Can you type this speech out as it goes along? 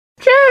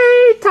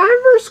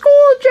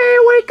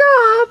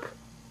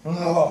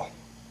Oh.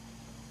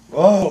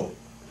 Whoa.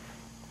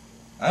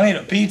 I need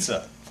a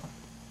pizza.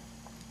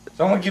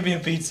 Someone give me a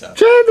pizza.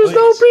 Jay, there's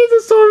no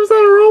pizza stores that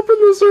are open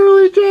this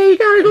early, Jay. You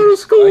gotta go to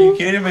school. Are you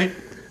kidding me?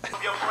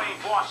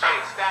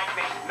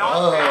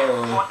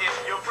 Oh.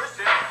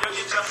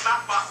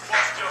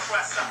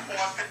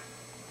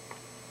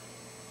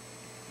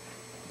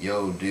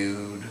 Yo,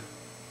 dude.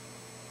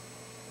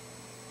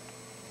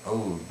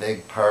 Oh,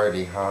 big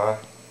party, huh?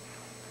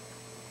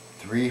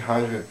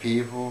 300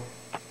 people?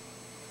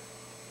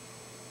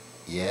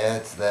 Yeah,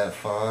 it's that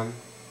fun.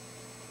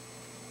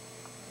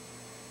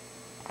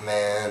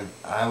 Man,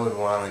 I would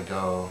want to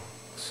go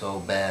so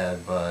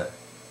bad, but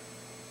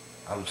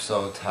I'm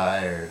so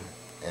tired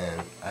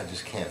and I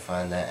just can't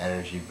find that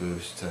energy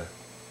boost to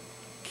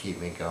keep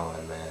me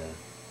going, man.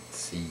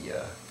 See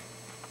ya.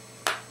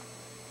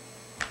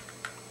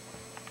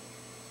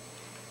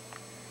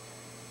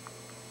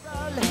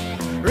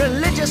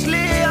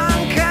 Religiously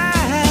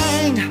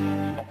unkind.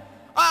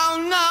 Oh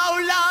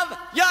no, love,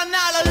 you're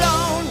not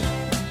alone.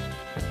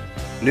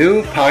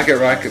 New Pocket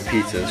Rocket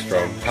pizzas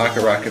from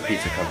Pocket Rocket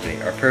Pizza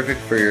Company are perfect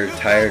for your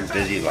tired,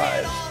 busy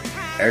lives.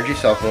 Energy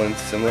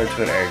supplements similar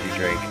to an energy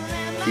drink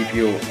keep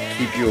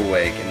you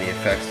awake, and the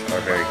effects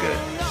are very good.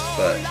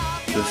 But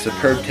the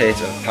superb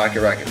taste of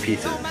Pocket Rocket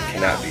pizzas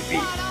cannot be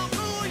beat.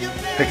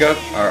 Pick up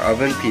our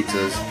oven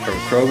pizzas from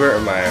Kroger or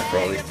Meijer for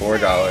only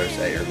 $4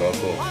 at your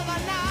local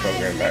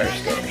Kroger and Meijer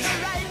stores.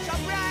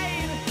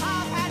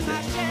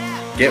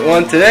 Get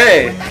one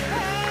today!